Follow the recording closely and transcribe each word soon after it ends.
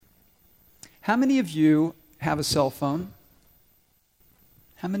How many of you have a cell phone?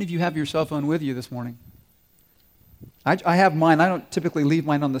 How many of you have your cell phone with you this morning? I have mine. I don't typically leave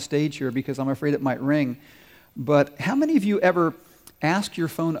mine on the stage here because I'm afraid it might ring. But how many of you ever ask your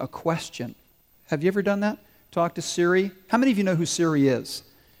phone a question? Have you ever done that? Talk to Siri? How many of you know who Siri is?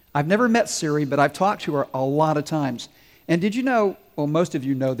 I've never met Siri, but I've talked to her a lot of times. And did you know, well, most of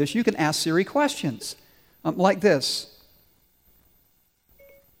you know this, you can ask Siri questions like this.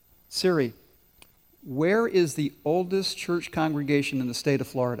 Siri, where is the oldest church congregation in the state of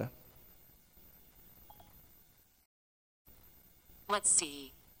Florida? Let's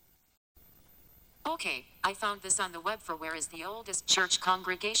see. Okay, I found this on the web for where is the oldest church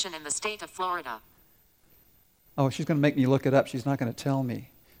congregation in the state of Florida. Oh, she's going to make me look it up. She's not going to tell me.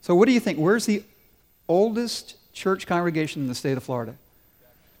 So what do you think? Where's the oldest church congregation in the state of Florida?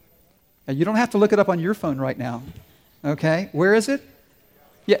 And you don't have to look it up on your phone right now. Okay, where is it?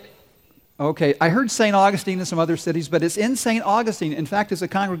 Yeah. Okay, I heard St. Augustine and some other cities, but it's in St. Augustine. In fact, it's a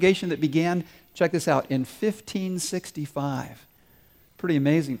congregation that began, check this out, in 1565. Pretty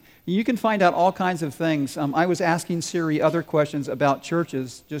amazing. You can find out all kinds of things. I was asking Siri other questions about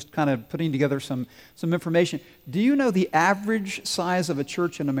churches, just kind of putting together some information. Do you know the average size of a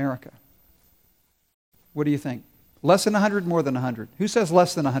church in America? What do you think? Less than 100, more than 100? Who says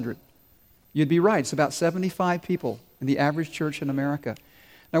less than 100? You'd be right. It's about 75 people in the average church in America.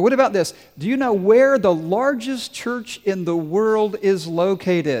 Now, what about this? Do you know where the largest church in the world is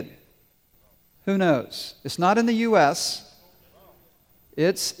located? Who knows? It's not in the U.S.,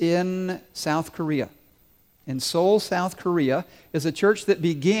 it's in South Korea. In Seoul, South Korea, is a church that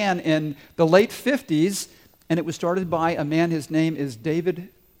began in the late 50s, and it was started by a man, his name is David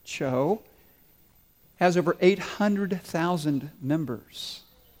Cho, has over 800,000 members.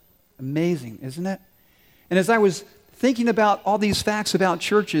 Amazing, isn't it? And as I was thinking about all these facts about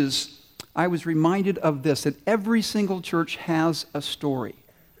churches, I was reminded of this, that every single church has a story.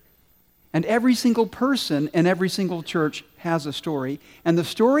 And every single person in every single church has a story. And the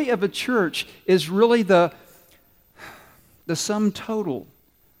story of a church is really the sum total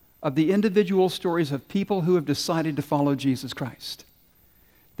of the individual stories of people who have decided to follow Jesus Christ.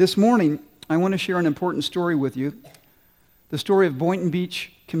 This morning, I want to share an important story with you, the story of Boynton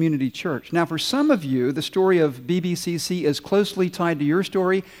Beach Community Church. Now, for some of you, the story of BBCC is closely tied to your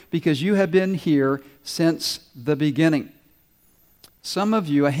story because you have been here since the beginning. Some of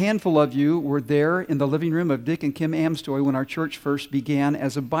you, a handful of you, were there in the living room of Dick and Kim Amstoy when our church first began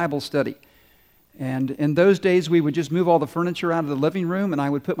as a Bible study. And in those days, we would just move all the furniture out of the living room, and I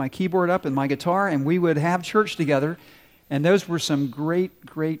would put my keyboard up and my guitar, and we would have church together. And those were some great,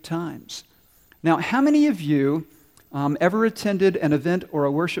 great times. Now, how many of you ever attended an event or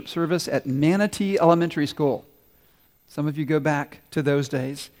a worship service at Manatee Elementary School? Some of you go back to those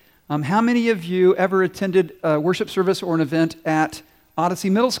days. How many of you ever attended a worship service or an event at Odyssey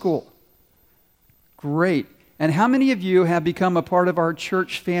Middle School? Great. And how many of you have become a part of our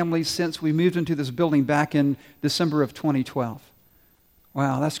church family since we moved into this building back in December of 2012?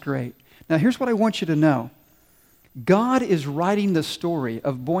 Wow, that's great. Now, here's what I want you to know. God is writing the story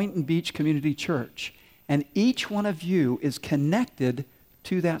of Boynton Beach Community Church, and each one of you is connected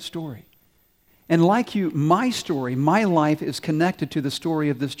to that story. And like you, my story, my life is connected to the story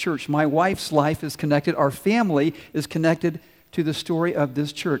of this church. My wife's life is connected. Our family is connected to the story of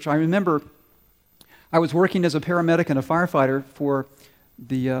this church. I remember I was working as a paramedic and a firefighter for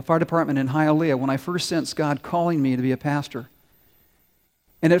the fire department in Hialeah when I first sensed God calling me to be a pastor.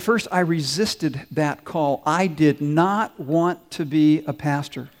 And at first I resisted that call. I did not want to be a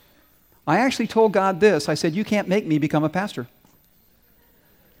pastor. I actually told God this. I said, "You can't make me become a pastor."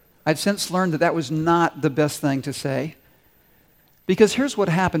 I've since learned that that was not the best thing to say. Because here's what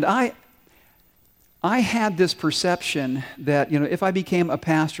happened. I had this perception that, if I became a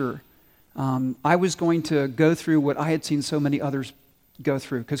pastor, I was going to go through what I had seen so many others go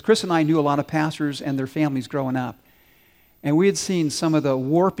through. Because Chris and I knew a lot of pastors and their families growing up. And we had seen some of the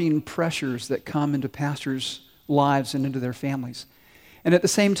warping pressures that come into pastors' lives and into their families. And at the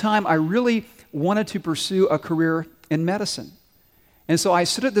same time, I really wanted to pursue a career in medicine. And so I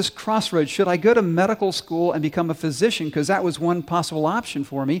stood at this crossroads. Should I go to medical school and become a physician, because that was one possible option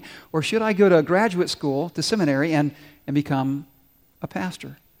for me, or should I go to graduate school, to seminary, and become a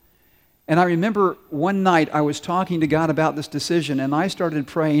pastor? And I remember one night I was talking to God about this decision, and I started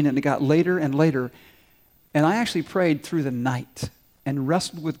praying, and it got later and later. And I actually prayed through the night and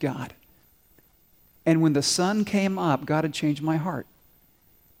wrestled with God. And when the sun came up, God had changed my heart.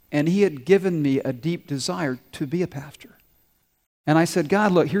 And He had given me a deep desire to be a pastor. And I said,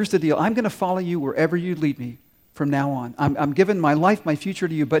 "God, look, here's the deal. I'm going to follow you wherever you lead me. from now on. I'm giving my life, my future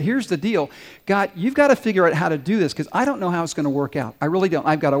to you. But here's the deal. God, you've got to figure out how to do this because I don't know how it's going to work out. I really don't.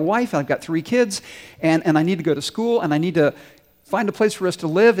 I've got a wife, I've got 3 kids, and I need to go to school, and I need to find a place for us to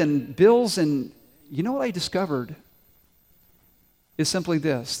live and bills. And you know what I discovered is simply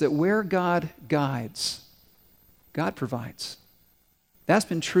this, that where God guides, God provides. That's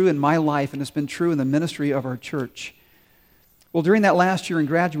been true in my life, and it's been true in the ministry of our church. Well, during that last year in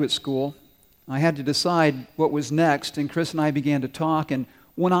graduate school, I had to decide what was next, and Chris and I began to talk, and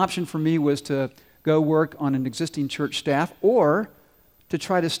one option for me was to go work on an existing church staff or to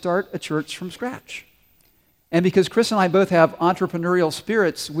try to start a church from scratch. And because Chris and I both have entrepreneurial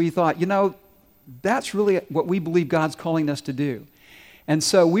spirits, we thought, that's really what we believe God's calling us to do. And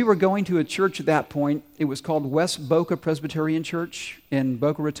so we were going to a church at that point. It was called West Boca Presbyterian Church in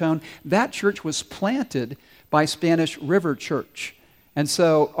Boca Raton. That church was planted by Spanish River Church. And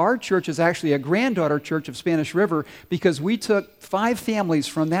so our church is actually a granddaughter church of Spanish River because we took 5 families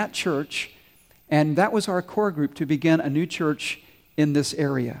from that church, and that was our core group to begin a new church in this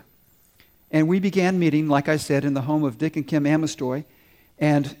area. And we began meeting, like I said, in the home of Dick and Kim Amistoy.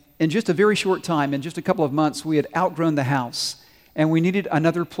 And in just a very short time, in just a couple of months, we had outgrown the house. And we needed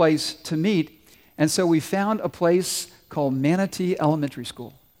another place to meet. And so we found a place called Manatee Elementary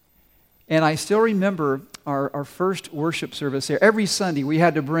School. And I still remember our first worship service there. Every Sunday, we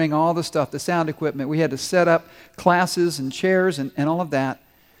had to bring all the stuff, the sound equipment. We had to set up classes and chairs and all of that.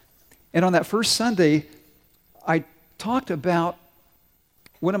 And on that first Sunday, I talked about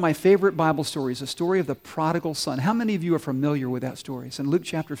one of my favorite Bible stories, the story of the prodigal son. How many of you are familiar with that story? It's in Luke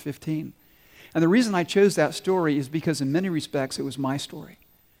chapter 15. And the reason I chose that story is because in many respects it was my story.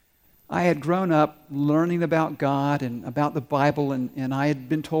 I had grown up learning about God and about the Bible, and I had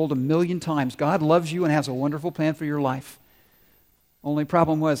been told 1,000,000 times, God loves you and has a wonderful plan for your life. Only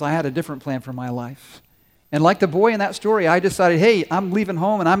problem was I had a different plan for my life. And like the boy in that story, I decided, hey, I'm leaving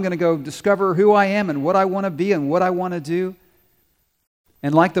home and I'm going to go discover who I am and what I want to be and what I want to do.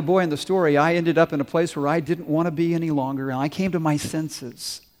 And like the boy in the story, I ended up in a place where I didn't want to be any longer, and I came to my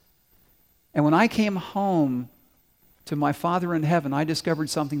senses. And when I came home to my Father in heaven, I discovered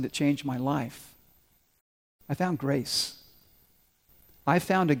something that changed my life. I found grace. I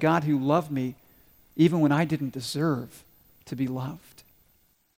found a God who loved me even when I didn't deserve to be loved.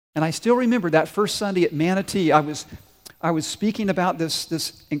 And I still remember that first Sunday at Manatee, I was speaking about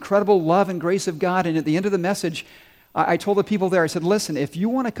this incredible love and grace of God, and at the end of the message, I told the people there, I said, listen, if you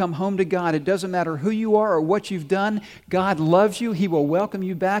want to come home to God, it doesn't matter who you are or what you've done. God loves you. He will welcome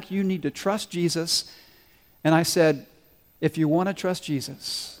you back. You need to trust Jesus. And I said, if you want to trust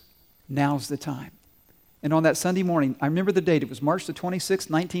Jesus, now's the time. And on that Sunday morning, I remember the date. It was March the 26th,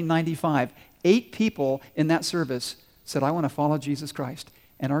 1995. 8 people in that service said, I want to follow Jesus Christ.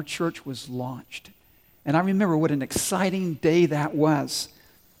 And our church was launched. And I remember what an exciting day that was.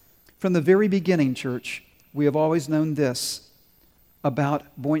 From the very beginning, church, we have always known this about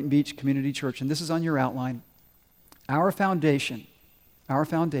Boynton Beach Community Church, and this is on your outline. Our foundation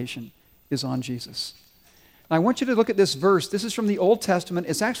is on Jesus. Now, I want you to look at this verse. This is from the Old Testament.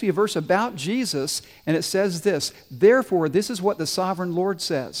 It's actually a verse about Jesus, and it says this, therefore, this is what the sovereign Lord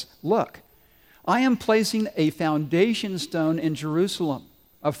says. Look, I am placing a foundation stone in Jerusalem,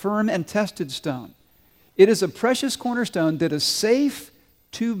 a firm and tested stone. It is a precious cornerstone that is safe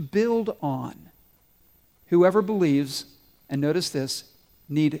to build on. Whoever believes, and notice this,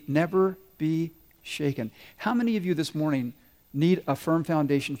 need never be shaken. How many of you this morning need a firm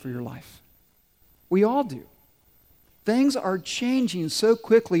foundation for your life? We all do. Things are changing so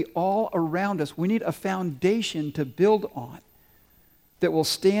quickly all around us. We need a foundation to build on that will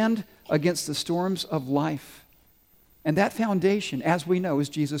stand against the storms of life. And that foundation, as we know, is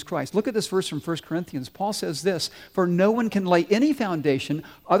Jesus Christ. Look at this verse from 1 Corinthians. Paul says this, for no one can lay any foundation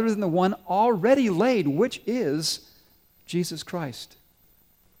other than the one already laid, which is Jesus Christ.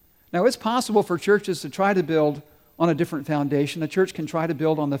 Now, it's possible for churches to try to build on a different foundation. A church can try to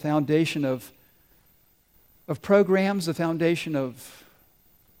build on the foundation of programs, the foundation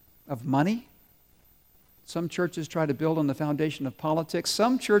of money. Some churches try to build on the foundation of politics.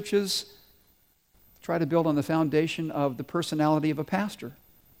 Some churches try to build on the foundation of the personality of a pastor.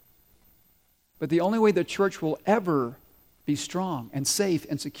 But the only way the church will ever be strong and safe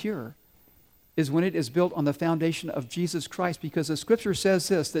and secure is when it is built on the foundation of Jesus Christ, because the Scripture says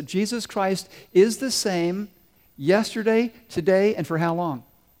this, that Jesus Christ is the same yesterday, today, and for how long?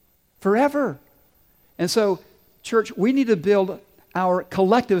 Forever. And so, church, we need to build our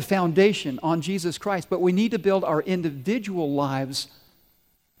collective foundation on Jesus Christ, but we need to build our individual lives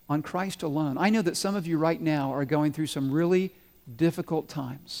on Christ alone. I know that some of you right now are going through some really difficult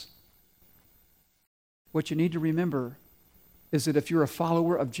times. what you need to remember is that if you're a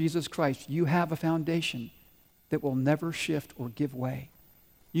follower of Jesus Christ, you have a foundation that will never shift or give way.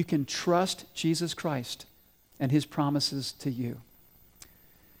 You can trust Jesus Christ and his promises to you.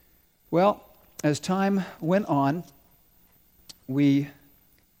 Well, as time went on, we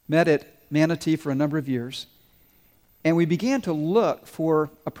met at Manatee for a number of years, and we began to look for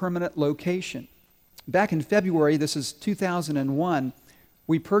a permanent location. Back in February, this is 2001,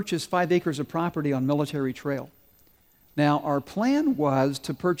 we purchased 5 acres of property on Military Trail. Now, our plan was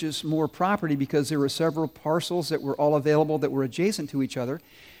to purchase more property because there were several parcels that were all available that were adjacent to each other.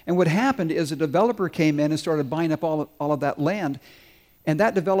 And what happened is a developer came in and started buying up all of that land, and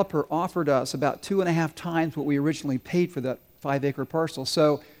that developer offered us about 2.5 times what we originally paid for that 5-acre parcel.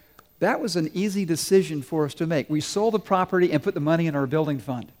 So that was an easy decision for us to make. We sold the property and put the money in our building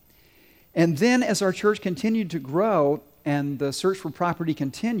fund. And then as our church continued to grow and the search for property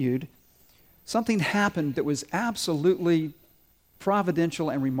continued, something happened that was absolutely providential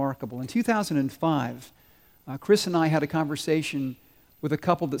and remarkable. In 2005, Chris and I had a conversation with a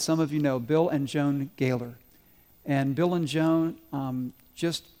couple that some of you know, Bill and Joan Gaylor. And Bill and Joan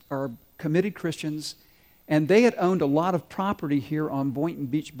just are committed Christians, and they had owned a lot of property here on Boynton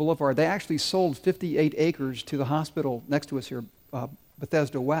Beach Boulevard. They actually sold 58 acres to the hospital next to us here,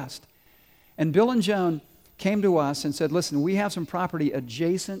 Bethesda West. And Bill and Joan came to us and said, listen, we have some property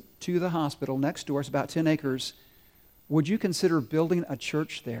adjacent to the hospital next door. It's about 10 acres. Would you consider building a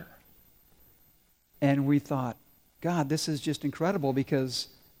church there? And we thought, God, this is just incredible, because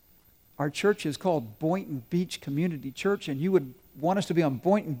our church is called Boynton Beach Community Church, and you would want us to be on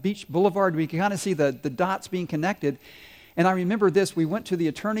Boynton Beach Boulevard. We can kind of see the dots being connected. And I remember this. We went to the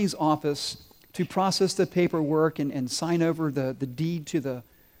attorney's office to process the paperwork and sign over the deed to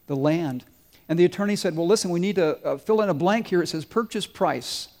the land. And the attorney said, well, listen, we need to fill in a blank here. It says purchase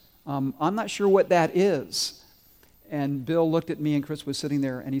price. I'm not sure what that is. And Bill looked at me, and Chris was sitting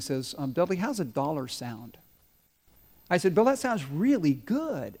there, and he says, Dudley, how's $1 sound? I said, Bill, that sounds really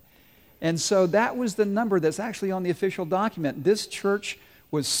good. And so that was the number that's actually on the official document. This church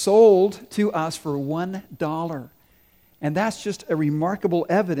was sold to us for $1. And that's just a remarkable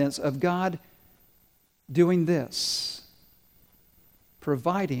evidence of God doing this,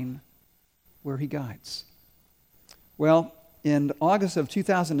 providing where he guides. Well, in August of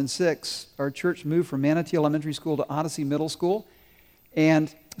 2006, our church moved from Manatee Elementary School to Odyssey Middle School.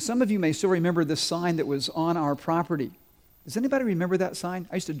 And some of you may still remember this sign that was on our property. Does anybody remember that sign?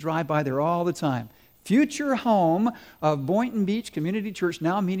 I used to drive by there all the time. Future home of Boynton Beach Community Church,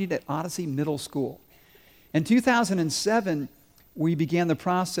 now meeting at Odyssey Middle School. In 2007, we began the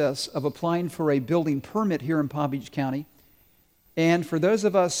process of applying for a building permit here in Palm Beach County. And for those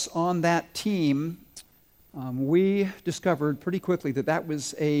of us on that team, we discovered pretty quickly that that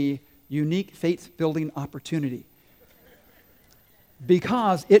was a unique faith-building opportunity,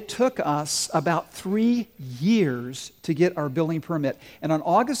 because it took us about 3 years to get our building permit. And on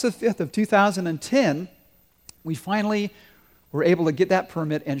August the 5th of 2010, we finally were able to get that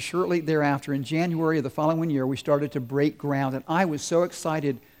permit, and shortly thereafter, in January of the following year, we started to break ground. And I was so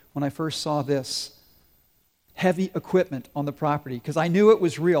excited when I first saw this heavy equipment on the property, because I knew it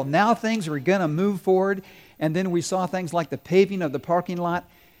was real. Now things were going to move forward, and then we saw things like the paving of the parking lot.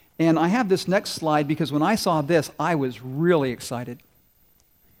 And I have this next slide because when I saw this, I was really excited.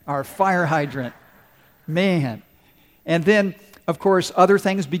 Our fire hydrant, man. And then, of course, other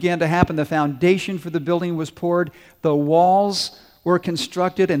things began to happen. The foundation for the building was poured. The walls were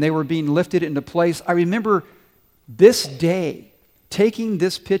constructed, and they were being lifted into place. I remember this day taking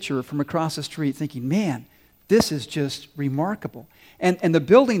this picture from across the street thinking, man, this is just remarkable. And the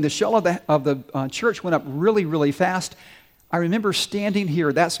building, the shell of the church went up really, really fast. I remember standing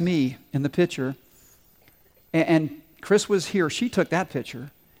here, that's me in the picture, and Chris was here. She took that picture,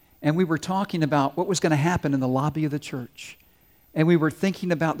 and we were talking about what was going to happen in the lobby of the church. And we were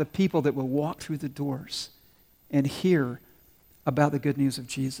thinking about the people that will walk through the doors and hear about the good news of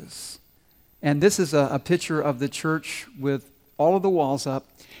Jesus. And this is a picture of the church with all of the walls up.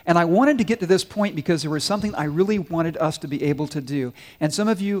 And I wanted to get to this point because there was something I really wanted us to be able to do. And some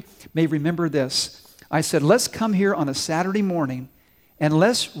of you may remember this. I said, let's come here on a Saturday morning and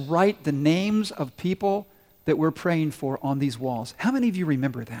let's write the names of people that we're praying for on these walls. How many of you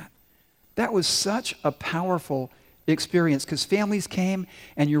remember that? That was such a powerful experience, because families came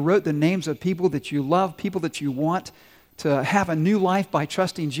and you wrote the names of people that you love, people that you want to have a new life by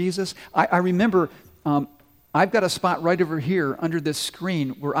trusting Jesus. I remember I've got a spot right over here under this screen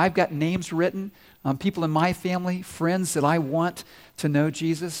where I've got names written, people in my family, friends that I want to know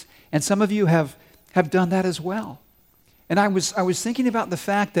Jesus. And some of you have done that as well. And I was thinking about the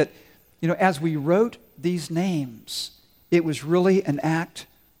fact that, as we wrote these names, it was really an act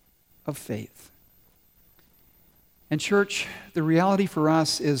of faith. And church, the reality for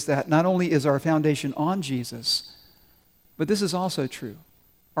us is that not only is our foundation on Jesus, but this is also true.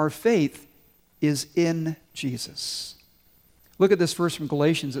 Our faith is in Jesus. Look at this verse from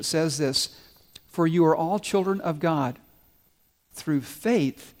Galatians. It says this, "For you are all children of God through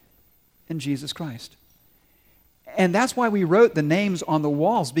faith in Jesus Christ." And that's why we wrote the names on the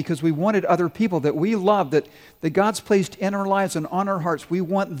walls, because we wanted other people that we love, that God's placed in our lives and on our hearts. We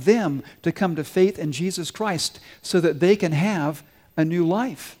want them to come to faith in Jesus Christ so that they can have a new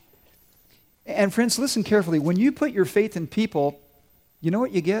life. And friends, listen carefully. When you put your faith in people, you know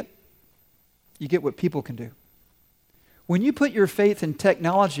what you get? You get what people can do. When you put your faith in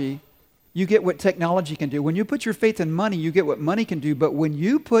technology, you get what technology can do. When you put your faith in money, you get what money can do. But when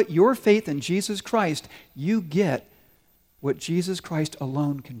you put your faith in Jesus Christ, you get what Jesus Christ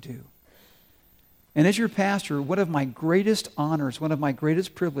alone can do. And as your pastor, one of my greatest honors, one of my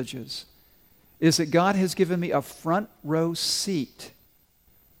greatest privileges is that God has given me a front row seat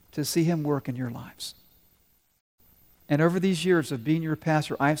to see Him work in your lives. And over these years of being your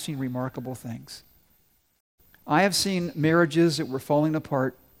pastor, I've seen remarkable things. I have seen marriages that were falling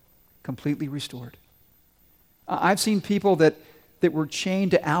apart completely restored. I've seen people that were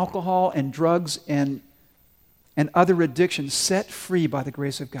chained to alcohol and drugs and other addictions set free by the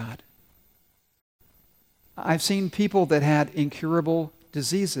grace of God. I've seen people that had incurable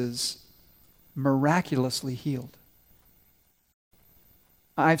diseases miraculously healed.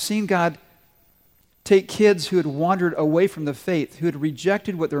 I've seen God take kids who had wandered away from the faith, who had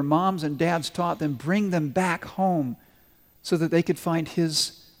rejected what their moms and dads taught them, bring them back home so that they could find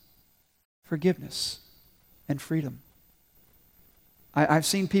His forgiveness and freedom. I've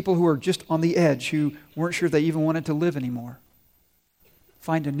seen people who are just on the edge, who weren't sure they even wanted to live anymore,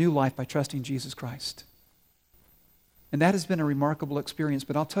 find a new life by trusting Jesus Christ. And that has been a remarkable experience.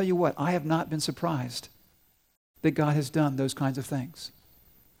 But I'll tell you what, I have not been surprised that God has done those kinds of things,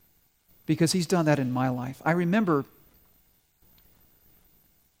 because He's done that in my life. I remember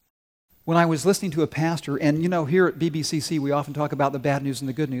when I was listening to a pastor, and here at BBCC we often talk about the bad news and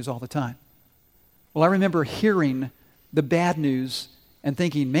the good news all the time. Well, I remember hearing the bad news and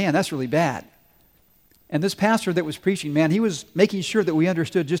thinking, man, that's really bad. And this pastor that was preaching, man, he was making sure that we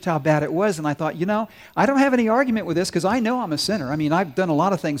understood just how bad it was. And I thought, I don't have any argument with this, because I know I'm a sinner. I mean, I've done a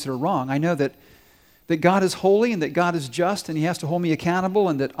lot of things that are wrong. I know that God is holy and that God is just and He has to hold me accountable,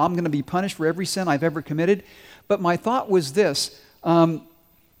 and that I'm going to be punished for every sin I've ever committed. But my thought was this,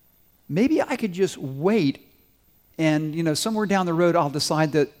 maybe I could just wait and, somewhere down the road I'll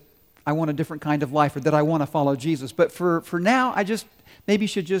decide that I want a different kind of life, or that I want to follow Jesus. But for now, I just maybe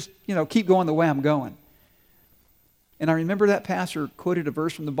should just, keep going the way I'm going. And I remember that pastor quoted a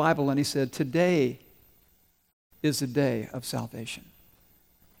verse from the Bible, and he said, "Today is the day of salvation.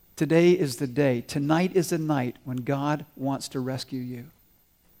 Today is the day. Tonight is the night when God wants to rescue you."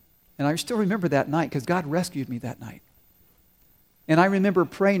 And I still remember that night, because God rescued me that night. And I remember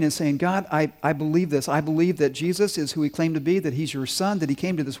praying and saying, God, I believe this. I believe that Jesus is who He claimed to be, that He's your Son, that He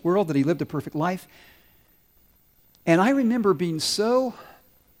came to this world, that He lived a perfect life. And I remember being so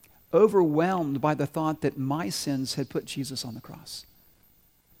overwhelmed by the thought that my sins had put Jesus on the cross,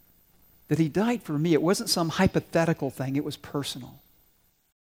 that He died for me. It wasn't some hypothetical thing. It was personal.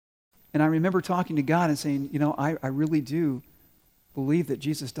 And I remember talking to God and saying, I really do believe that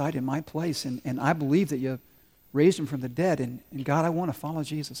Jesus died in my place, and I believe that You raised Him from the dead, and God, I want to follow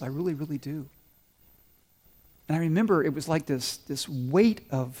Jesus. I really, really do. And I remember it was like this weight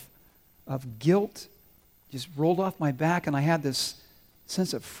of guilt just rolled off my back, and I had this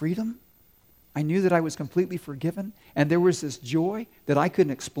sense of freedom. I knew that I was completely forgiven, and there was this joy that I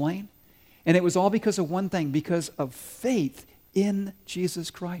couldn't explain. And it was all because of one thing, because of faith in Jesus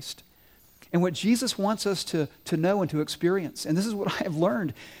Christ. And what Jesus wants us to know and to experience. And this is what I have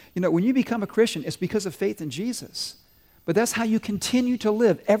learned. When you become a Christian, it's because of faith in Jesus. But that's how you continue to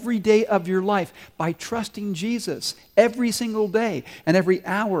live every day of your life, by trusting Jesus every single day and every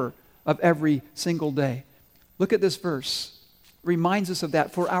hour of every single day. Look at this verse. It reminds us of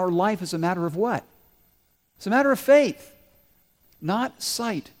that. For our life is a matter of what? It's a matter of faith, not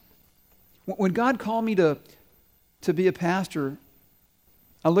sight. When God called me to be a pastor,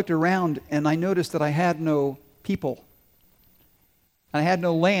 I looked around and I noticed that I had no people. I had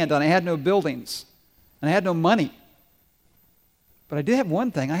no land, and I had no buildings, and I had no money. But I did have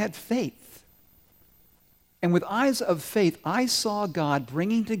one thing. I had faith. And with eyes of faith, I saw God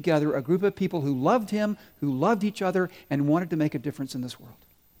bringing together a group of people who loved Him, who loved each other, and wanted to make a difference in this world.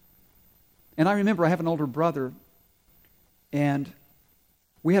 And I remember I have an older brother, and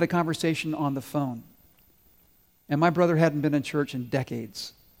we had a conversation on the phone. And my brother hadn't been in church in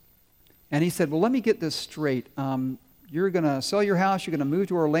decades. And he said, well, let me get this straight. You're going to sell your house, you're going to move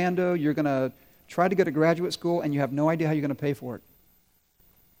to Orlando, you're going to try to go to graduate school, and you have no idea how you're going to pay for it.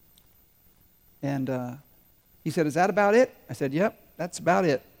 And he said, is that about it? I said, yep, that's about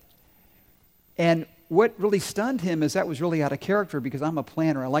it. And what really stunned him is that was really out of character, because I'm a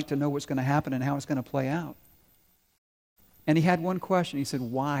planner. I like to know what's going to happen and how it's going to play out. And he had one question. He said,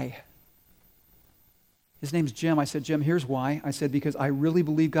 why? His name's Jim. I said, Jim, here's why. I said, because I really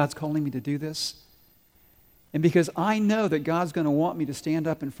believe God's calling me to do this. And because I know that God's going to want me to stand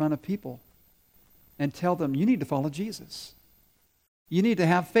up in front of people and tell them, you need to follow Jesus. You need to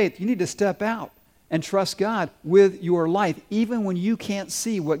have faith. You need to step out and trust God with your life, even when you can't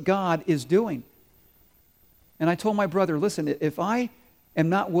see what God is doing. And I told my brother, listen, if I am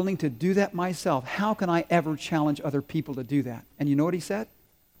not willing to do that myself, how can I ever challenge other people to do that? And you know what he said?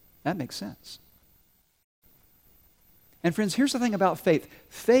 That makes sense. And friends, here's the thing about faith.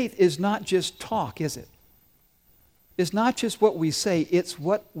 Faith is not just talk, is it? It's not just what we say, it's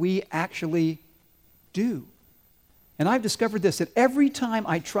what we actually do. And I've discovered this, that every time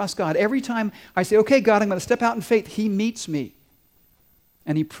I trust God, every time I say, okay, God, I'm going to step out in faith, He meets me.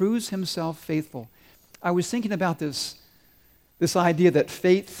 And He proves Himself faithful. I was thinking about this idea that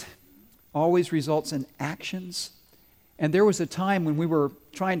faith always results in actions. And there was a time when we were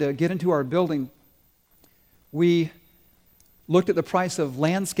trying to get into our building, we looked at the price of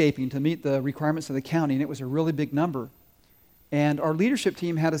landscaping to meet the requirements of the county, and it was a really big number. And our leadership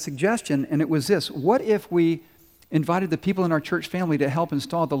team had a suggestion, and it was this: what if we invited the people in our church family to help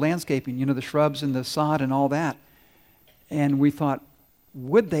install the landscaping, you know, the shrubs and the sod and all that? And we thought,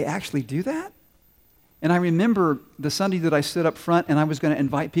 would they actually do that? And I remember the Sunday that I stood up front and I was going to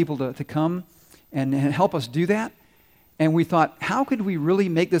invite people to come and help us do that. And we thought, how could we really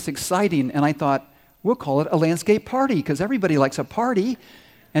make this exciting? And I thought, we'll call it a landscape party, because everybody likes a party.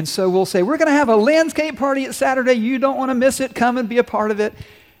 And so we'll say, we're going to have a landscape party at Saturday. You don't want to miss it. Come and be a part of it.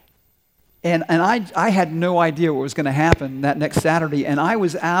 And I had no idea what was going to happen that next Saturday. And I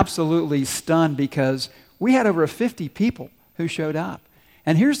was absolutely stunned, because we had over 50 people who showed up.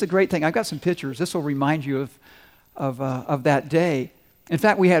 And here's the great thing. I've got some pictures. This will remind you of that day. In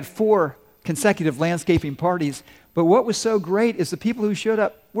fact, we had 4 consecutive landscaping parties. But what was so great is the people who showed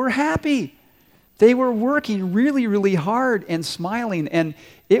up were happy. They were working really, really hard and smiling. And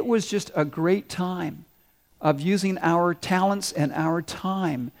it was just a great time of using our talents and our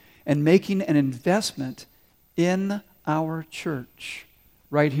time and making an investment in our church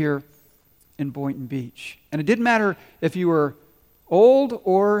right here in Boynton Beach. And it didn't matter if you were old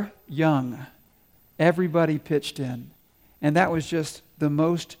or young. Everybody pitched in. And that was just the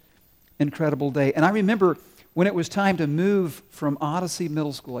most incredible day. And I remember when it was time to move from Odyssey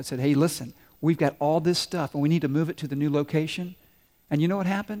Middle School, I said, hey, listen, we've got all this stuff and we need to move it to the new location. And you know what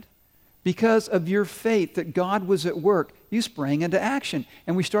happened? Because of your faith that God was at work, you sprang into action.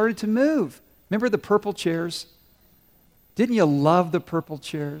 And we started to move. Remember the purple chairs? Didn't you love the purple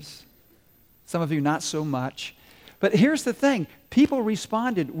chairs? Some of you not so much. But here's the thing. People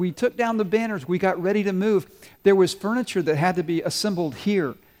responded. We took down the banners. We got ready to move. There was furniture that had to be assembled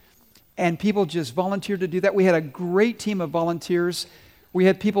here. And people just volunteered to do that. We had a great team of volunteers. We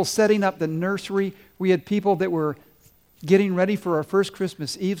had people setting up the nursery. We had people that were getting ready for our first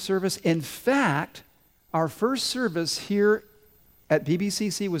Christmas Eve service. In fact, our first service here at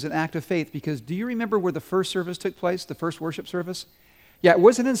BBCC was an act of faith, because do you remember where the first service took place, the first worship service? Yeah, it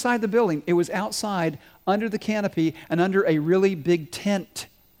wasn't inside the building. It was outside under the canopy and under a really big tent,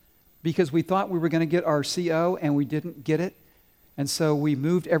 because we thought we were going to get our CO and we didn't get it. And so we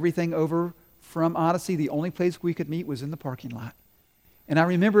moved everything over from Odyssey. The only place we could meet was in the parking lot. And I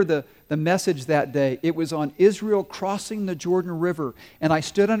remember the message that day. It was on Israel crossing the Jordan River. And I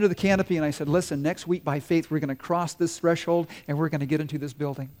stood under the canopy and I said, listen, next week by faith, we're going to cross this threshold and we're going to get into this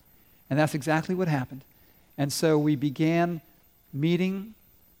building. And that's exactly what happened. And so we began meeting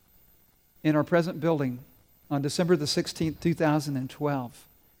in our present building on December the 16th, 2012.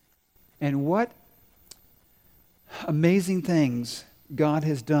 And what amazing things God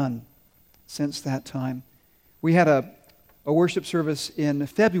has done since that time. We had a worship service in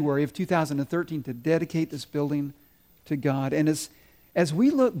February of 2013 to dedicate this building to God. And as we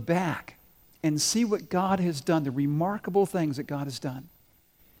look back and see what God has done, the remarkable things that God has done,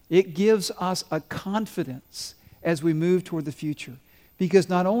 it gives us a confidence as we move toward the future. Because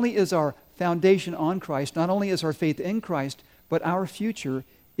not only is our foundation on Christ, not only is our faith in Christ, but our future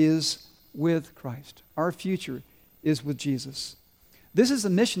is with Christ. Our future is with Jesus. This is the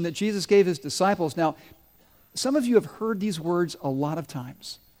mission that Jesus gave His disciples. Now, some of you have heard these words a lot of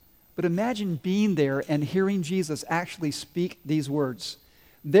times. But imagine being there and hearing Jesus actually speak these words.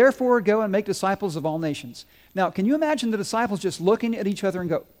 Therefore, go and make disciples of all nations. Now, can you imagine the disciples just looking at each other and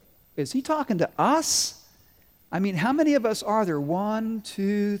go, is he talking to us? I mean, how many of us are there? 1,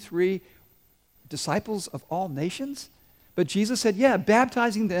 2, 3 disciples of all nations? But Jesus said, yeah,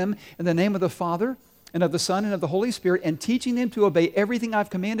 baptizing them in the name of the Father and of the Son and of the Holy Spirit, and teaching them to obey everything I've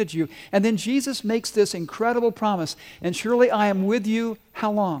commanded you. And then Jesus makes this incredible promise, and surely I am with you,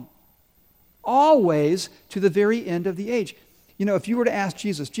 how long? Always, to the very end of the age. You know, if you were to ask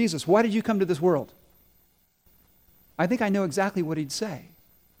Jesus, Jesus, why did you come to this world? I think I know exactly what he'd say,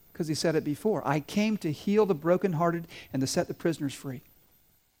 because he said it before. I came to heal the brokenhearted and to set the prisoners free.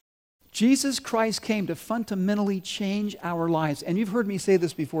 Jesus Christ came to fundamentally change our lives. And you've heard me say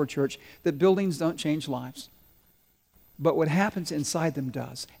this before, church, that buildings don't change lives. But what happens inside them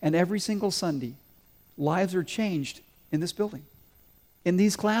does. And every single Sunday, lives are changed in this building, in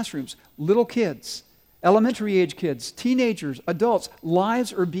these classrooms. Little kids, elementary age kids, teenagers, adults,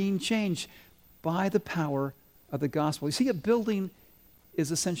 lives are being changed by the power of the gospel. You see, a building is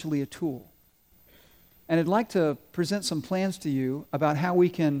essentially a tool. And I'd like to present some plans to you about how we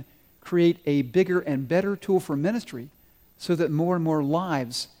can create a bigger and better tool for ministry so that more and more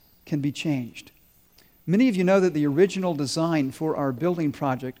lives can be changed. Many of you know that the original design for our building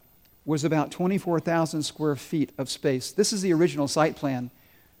project was about 24,000 square feet of space. This is the original site plan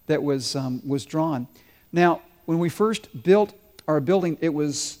that was drawn. Now, when we first built our building, it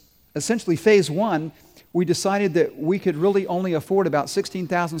was essentially phase 1. We decided that we could really only afford about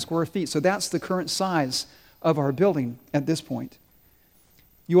 16,000 square feet. So that's the current size of our building at this point.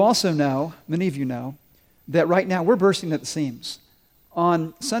 You also know, many of you know, that right now we're bursting at the seams.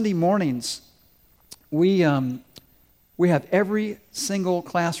 On Sunday mornings, we have every single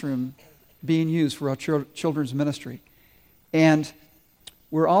classroom being used for our children's ministry. And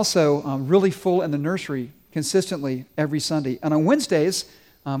we're also really full in the nursery consistently every Sunday. And on Wednesdays,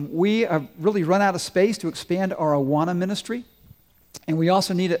 we have really run out of space to expand our Awana ministry. And we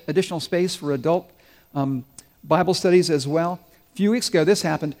also need additional space for adult Bible studies as well. A few weeks ago, this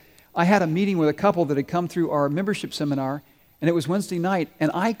happened. I had a meeting with a couple that had come through our membership seminar, and it was Wednesday night, and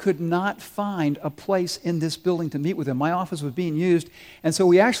I could not find a place in this building to meet with them. My office was being used, and so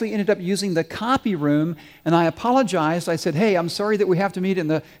we actually ended up using the copy room, and I apologized. I said, hey, I'm sorry that we have to meet in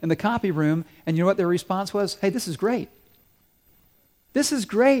the copy room, and you know what their response was? Hey, this is great. This is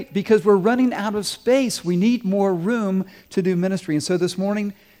great because we're running out of space. We need more room to do ministry. And so this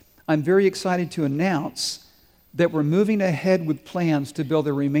morning, I'm very excited to announce that we're moving ahead with plans to build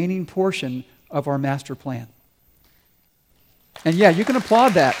the remaining portion of our master plan. And yeah, you can applaud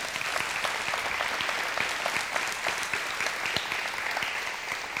that.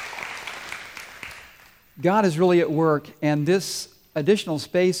 God is really at work, and this additional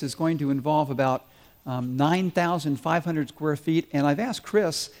space is going to involve about 9,500 square feet. And I've asked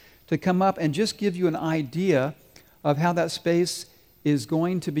Chris to come up and just give you an idea of how that space is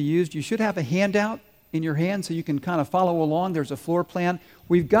going to be used. You should have a handout in your hand so you can kind of follow along. There's a floor plan.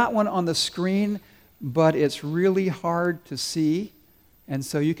 We've got one on the screen, but it's really hard to see. And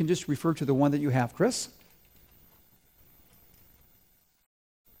so you can just refer to the one that you have. Chris?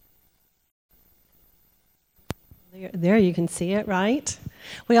 There you can see it, right?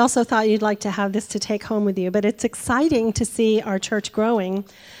 We also thought you'd like to have this to take home with you, but it's exciting to see our church growing.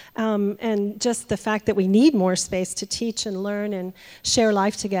 And just the fact that we need more space to teach and learn and share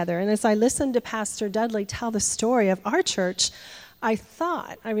life together. And as I listened to Pastor Dudley tell the story of our church, I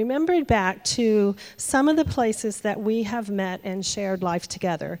remembered back to some of the places that we have met and shared life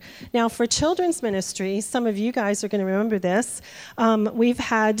together. Now, for children's ministry, some of you guys are going to remember this. We've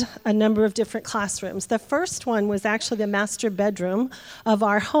had a number of different classrooms. The first one was actually the master bedroom of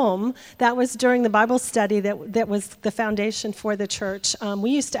our home. That was during the Bible study that was the foundation for the church.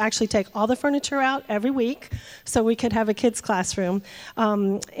 We used to actually take all the furniture out every week so we could have a kids' classroom.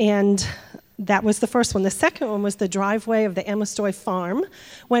 And that was the first one. The second one was the driveway of the Amistoy farm.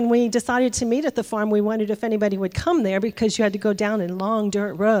 When we decided to meet at the farm, we wondered if anybody would come there because you had to go down a long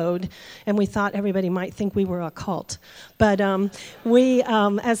dirt road, and we thought everybody might think we were a cult. But we,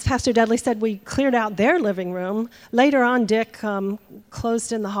 as Pastor Dudley said, we cleared out their living room. Later on, Dick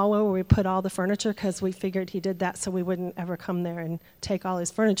closed in the hallway where we put all the furniture because we figured he did that so we wouldn't ever come there and take all his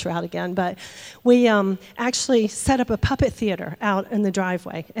furniture out again. But we actually set up a puppet theater out in the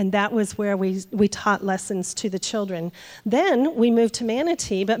driveway, and that was where we we taught lessons to the children. Then we moved to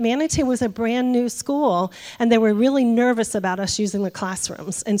Manatee, but Manatee was a brand new school, and they were really nervous about us using the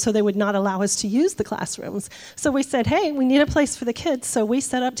classrooms, and so they would not allow us to use the classrooms. So we said, hey, we need a place for the kids, so we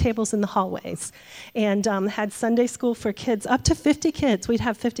set up tables in the hallways and had Sunday school for kids, up to 50 kids. We'd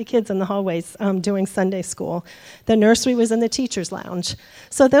have 50 kids in the hallways doing Sunday school. The nursery was in the teacher's lounge.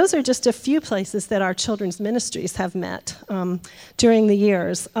 So those are just a few places that our children's ministries have met during the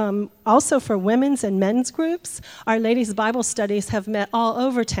years. Also for women's and men's groups, our ladies' Bible studies have met all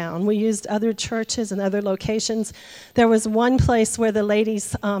over town. We used other churches and other locations. There was one place where the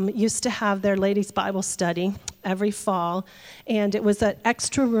ladies used to have their ladies' Bible study every fall, and it was an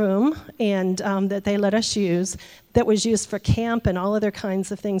extra room and that they let us use that was used for camp and all other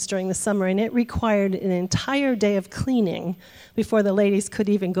kinds of things during the summer, and it required an entire day of cleaning before the ladies could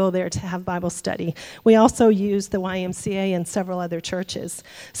even go there to have Bible study. We also used the YMCA and several other churches.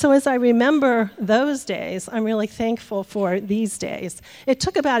 So as I remember those days, I'm really thankful for these days. It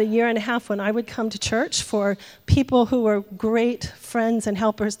took about a year and a half when I would come to church for people who were great friends and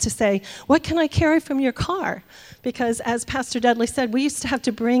helpers to say, what can I carry from your car? Because as Pastor Dudley said, we used to have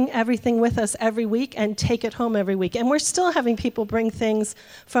to bring everything with us every week and take it home every week. And we're still having people bring things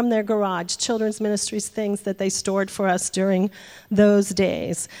from their garage, children's ministries, things that they stored for us during those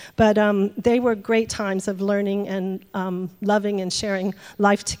days. But they were great times of learning and loving and sharing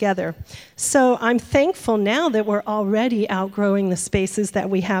life together. So I'm thankful now that we're already outgrowing the spaces that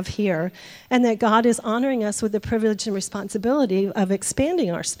we have here, and that God is honoring us with the privilege and responsibility of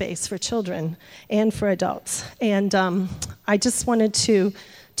expanding our space for children and for adults. And I just wanted to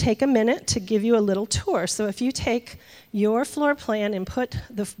take a minute to give you a little tour. So if you take your floor plan and put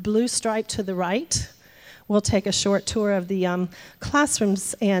the blue stripe to the right, we'll take a short tour of the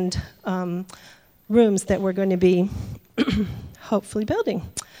classrooms and rooms that we're going to be hopefully building.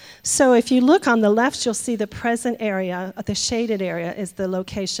 So if you look on the left, you'll see the present area, the shaded area is the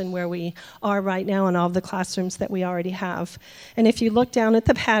location where we are right now in all of the classrooms that we already have. And if you look down at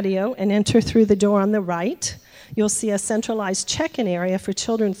the patio and enter through the door on the right, you'll see a centralized check-in area for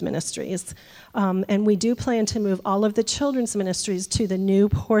children's ministries. And we do plan to move all of the children's ministries to the new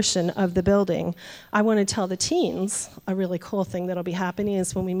portion of the building. I want to tell the teens a really cool thing that'll be happening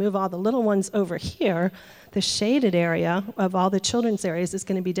is when we move all the little ones over here, the shaded area of all the children's areas is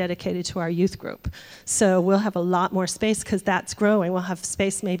going to be dedicated to our youth group. So we'll have a lot more space because that's growing. We'll have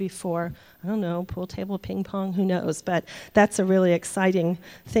space maybe for, I don't know, pool table, ping pong, who knows. But that's a really exciting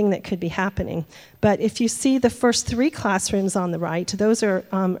thing that could be happening. But if you see the first 3 classrooms on the right, those are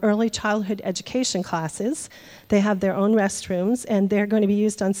early childhood education classes. They have their own restrooms, and they're going to be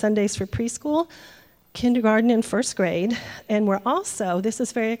used on Sundays for preschool, kindergarten, and first grade. And we're also, this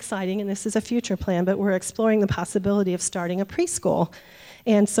is very exciting, and this is a future plan, but we're exploring the possibility of starting a preschool.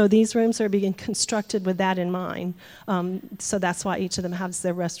 And so these rooms are being constructed with that in mind. So that's why each of them has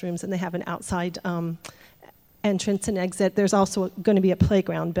their restrooms, and they have an outside entrance and exit. There's also going to be a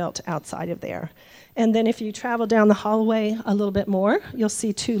playground built outside of there. And then if you travel down the hallway a little bit more, you'll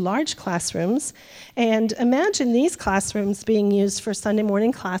see 2 large classrooms. And imagine these classrooms being used for Sunday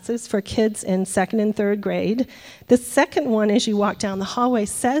morning classes for kids in 2nd and 3rd grade. The second one, as you walk down the hallway,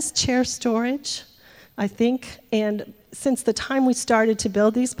 says chair storage, I think. And since the time we started to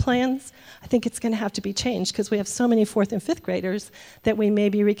build these plans, I think it's going to have to be changed because we have so many 4th and 5th graders that we may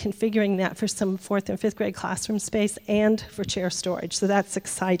be reconfiguring that for some 4th and 5th grade classroom space and for chair storage. So that's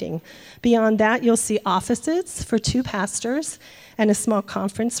exciting. Beyond that, you'll see offices for 2 pastors and a small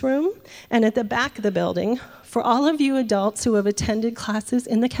conference room. And at the back of the building, for all of you adults who have attended classes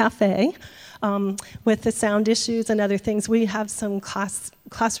in the cafe, with the sound issues and other things, we have some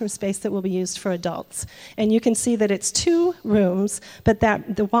classroom space that will be used for adults. And you can see that it's 2 rooms, but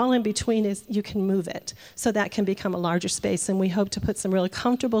that the wall in between is, you can move it. So that can become a larger space, and we hope to put some really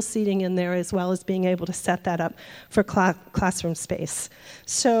comfortable seating in there as well as being able to set that up for classroom space.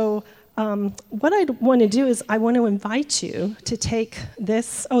 So what I want to do is I want to invite you to take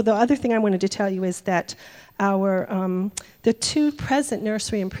this. Oh, the other thing I wanted to tell you is that the 2 present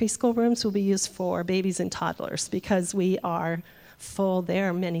nursery and preschool rooms will be used for babies and toddlers because we are full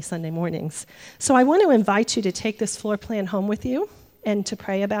there many Sunday mornings. So I want to invite you to take this floor plan home with you and to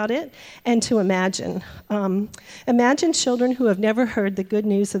pray about it and to imagine. Imagine children who have never heard the good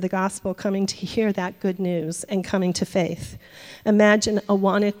news of the gospel coming to hear that good news and coming to faith. Imagine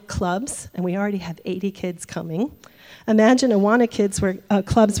Awana clubs, and we already have 80 kids coming. Imagine Awana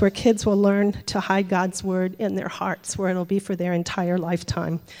clubs where kids will learn to hide God's word in their hearts, where it'll be for their entire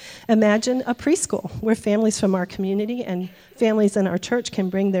lifetime. Imagine a preschool where families from our community and families in our church can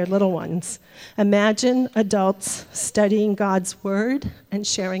bring their little ones. Imagine adults studying God's word and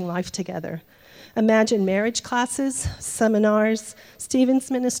sharing life together. Imagine marriage classes, seminars, Stephen's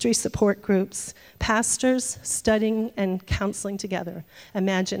ministry support groups, pastors studying and counseling together.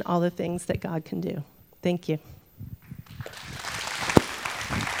 Imagine all the things that God can do. Thank you.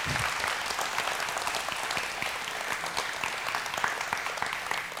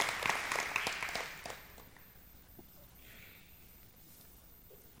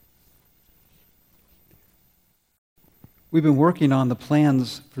 We've been working on the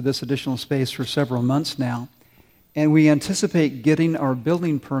plans for this additional space for several months now, and we anticipate getting our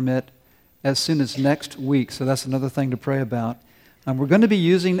building permit as soon as next week, so that's another thing to pray about. We're going to be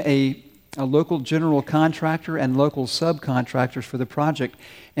using a local general contractor and local subcontractors for the project,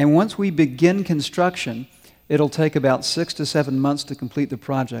 and once we begin construction, it'll take about 6 to 7 months to complete the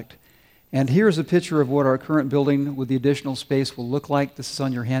project. And here's a picture of what our current building with the additional space will look like. This is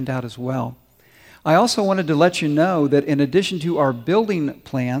on your handout as well. I also wanted to let you know that in addition to our building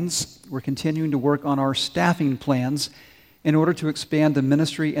plans, we're continuing to work on our staffing plans in order to expand the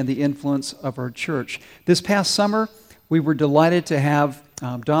ministry and the influence of our church. This past summer, we were delighted to have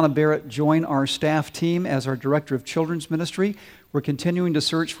Donna Barrett join our staff team as our Director of Children's Ministry. We're continuing to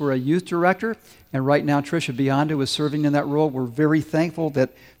search for a youth director, and right now Tricia Biondo is serving in that role. We're very thankful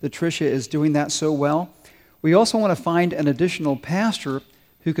that Tricia is doing that so well. We also want to find an additional pastor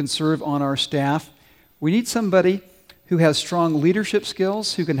who can serve on our staff. We need somebody who has strong leadership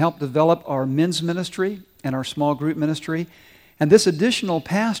skills, who can help develop our men's ministry and our small group ministry. And this additional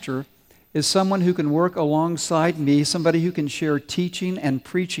pastor is someone who can work alongside me, somebody who can share teaching and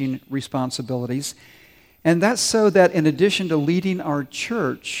preaching responsibilities. And that's so that in addition to leading our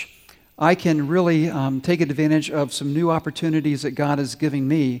church, I can really take advantage of some new opportunities that God is giving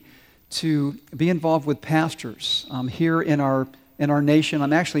me to be involved with pastors here in our nation.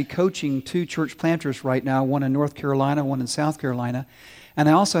 I'm actually coaching 2 church planters right now, one in North Carolina, one in South Carolina. And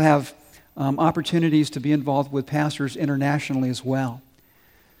I also have opportunities to be involved with pastors internationally as well.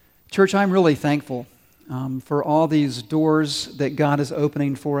 Church, I'm really thankful for all these doors that God is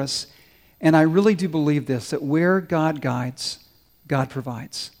opening for us. And I really do believe this, that where God guides, God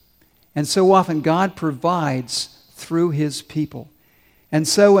provides. And so often God provides through His people. And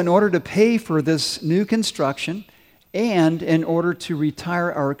so in order to pay for this new construction, and in order to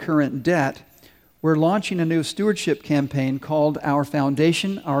retire our current debt, we're launching a new stewardship campaign called Our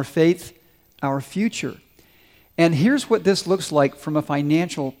Foundation, Our Faith, Our Future. And here's what this looks like from a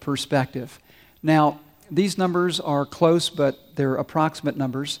financial perspective. Now, these numbers are close, but they're approximate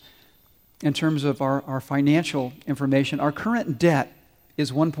numbers in terms of our financial information. Our current debt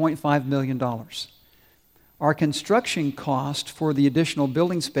is $1.5 million. Our construction cost for the additional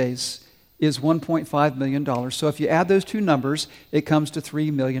building space is $1.5 million. So if you add those two numbers, it comes to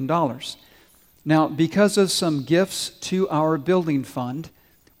 $3 million. Now, because of some gifts to our building fund,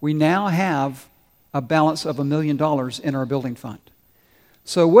 we now have a balance of $1 million in our building fund.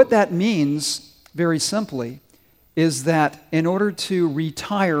 So what that means, very simply, is that in order to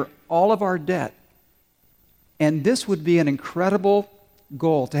retire all of our debt, and this would be an incredible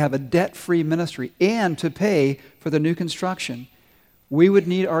goal, to have a debt-free ministry and to pay for the new construction, we would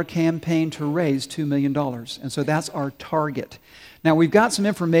need our campaign to raise $2 million. And so that's our target. Now, we've got some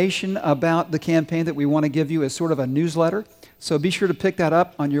information about the campaign that we want to give you as sort of a newsletter. So be sure to pick that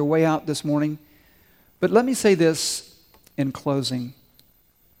up on your way out this morning. But let me say this in closing.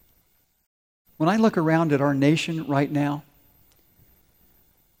 When I look around at our nation right now,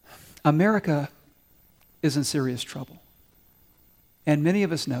 America is in serious trouble. And many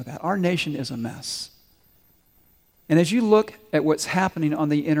of us know that. Our nation is a mess. And as you look at what's happening on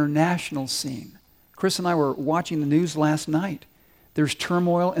the international scene, Chris and I were watching the news last night. There's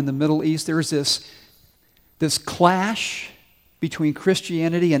turmoil in the Middle East. There's this clash between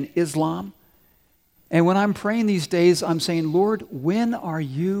Christianity and Islam. And when I'm praying these days, I'm saying, Lord, when are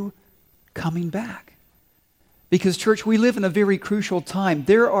you coming back? Because, church, we live in a very crucial time.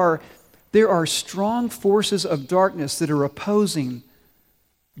 There are strong forces of darkness that are opposing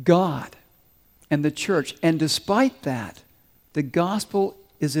God and the church. And despite that, the gospel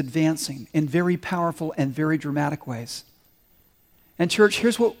is advancing in very powerful and very dramatic ways. And church,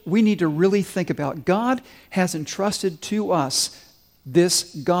 here's what we need to really think about. God has entrusted to us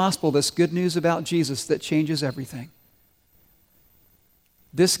this gospel, this good news about Jesus that changes everything.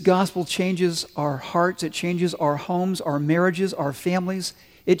 This gospel changes our hearts. It changes our homes, our marriages, our families.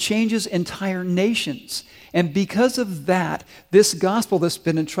 It changes entire nations. And because of that, this gospel that's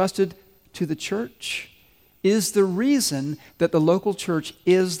been entrusted to the church is the reason that the local church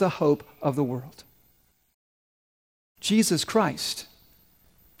is the hope of the world. Jesus Christ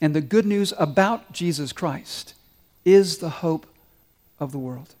and the good news about Jesus Christ is the hope of the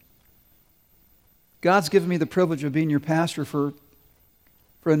world. God's given me the privilege of being your pastor for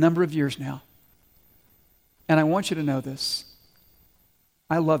a number of years now. And I want you to know this.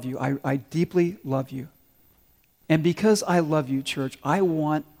 I love you. I deeply love you. And because I love you, church, I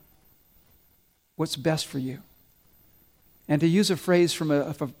want what's best for you. And to use a phrase from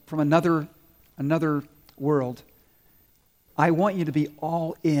another world, I want you to be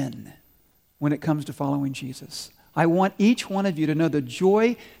all in when it comes to following Jesus. I want each one of you to know the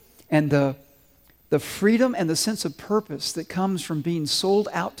joy and the freedom and the sense of purpose that comes from being sold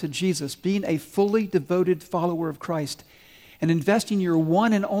out to Jesus, being a fully devoted follower of Christ, and investing your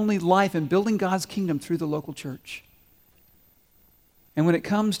one and only life in building God's kingdom through the local church. And when it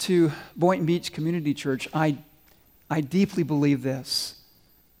comes to Boynton Beach Community Church, I deeply believe this,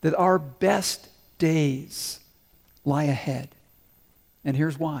 that our best days lie ahead. And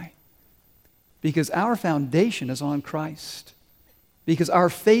here's why. Because our foundation is on Christ. Because our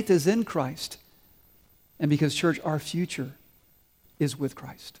faith is in Christ. And because, church, our future is with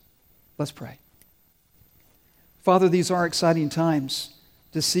Christ. Let's pray. Father, these are exciting times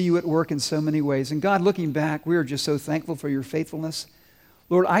to see you at work in so many ways. And God, looking back, we are just so thankful for your faithfulness.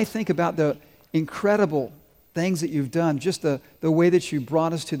 Lord, I think about the incredible things that you've done, just the way that you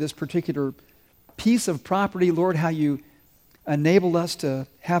brought us to this particular piece of property. Lord, how you enabled us to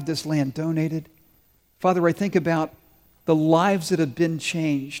have this land donated. Father, I think about the lives that have been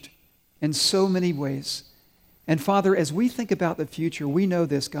changed in so many ways. And Father, as we think about the future, we know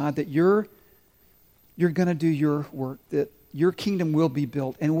this, God, that you're going to do your work, that your kingdom will be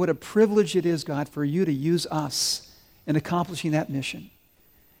built. And what a privilege it is, God, for you to use us in accomplishing that mission.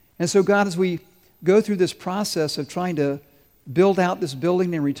 And so, God, as we go through this process of trying to build out this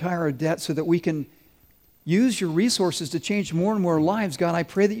building and retire our debt so that we can use your resources to change more and more lives, God, I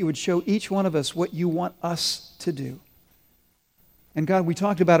pray that you would show each one of us what you want us to do. And God, we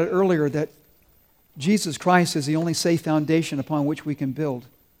talked about it earlier that Jesus Christ is the only safe foundation upon which we can build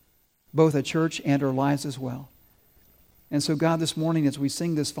both a church and our lives as well. And so, God, this morning as we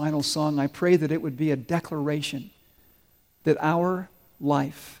sing this final song, I pray that it would be a declaration that our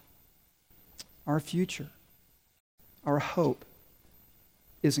life, our future, our hope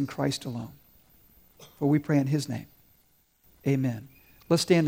is in Christ alone. For we pray in his name. Amen. Let's stand.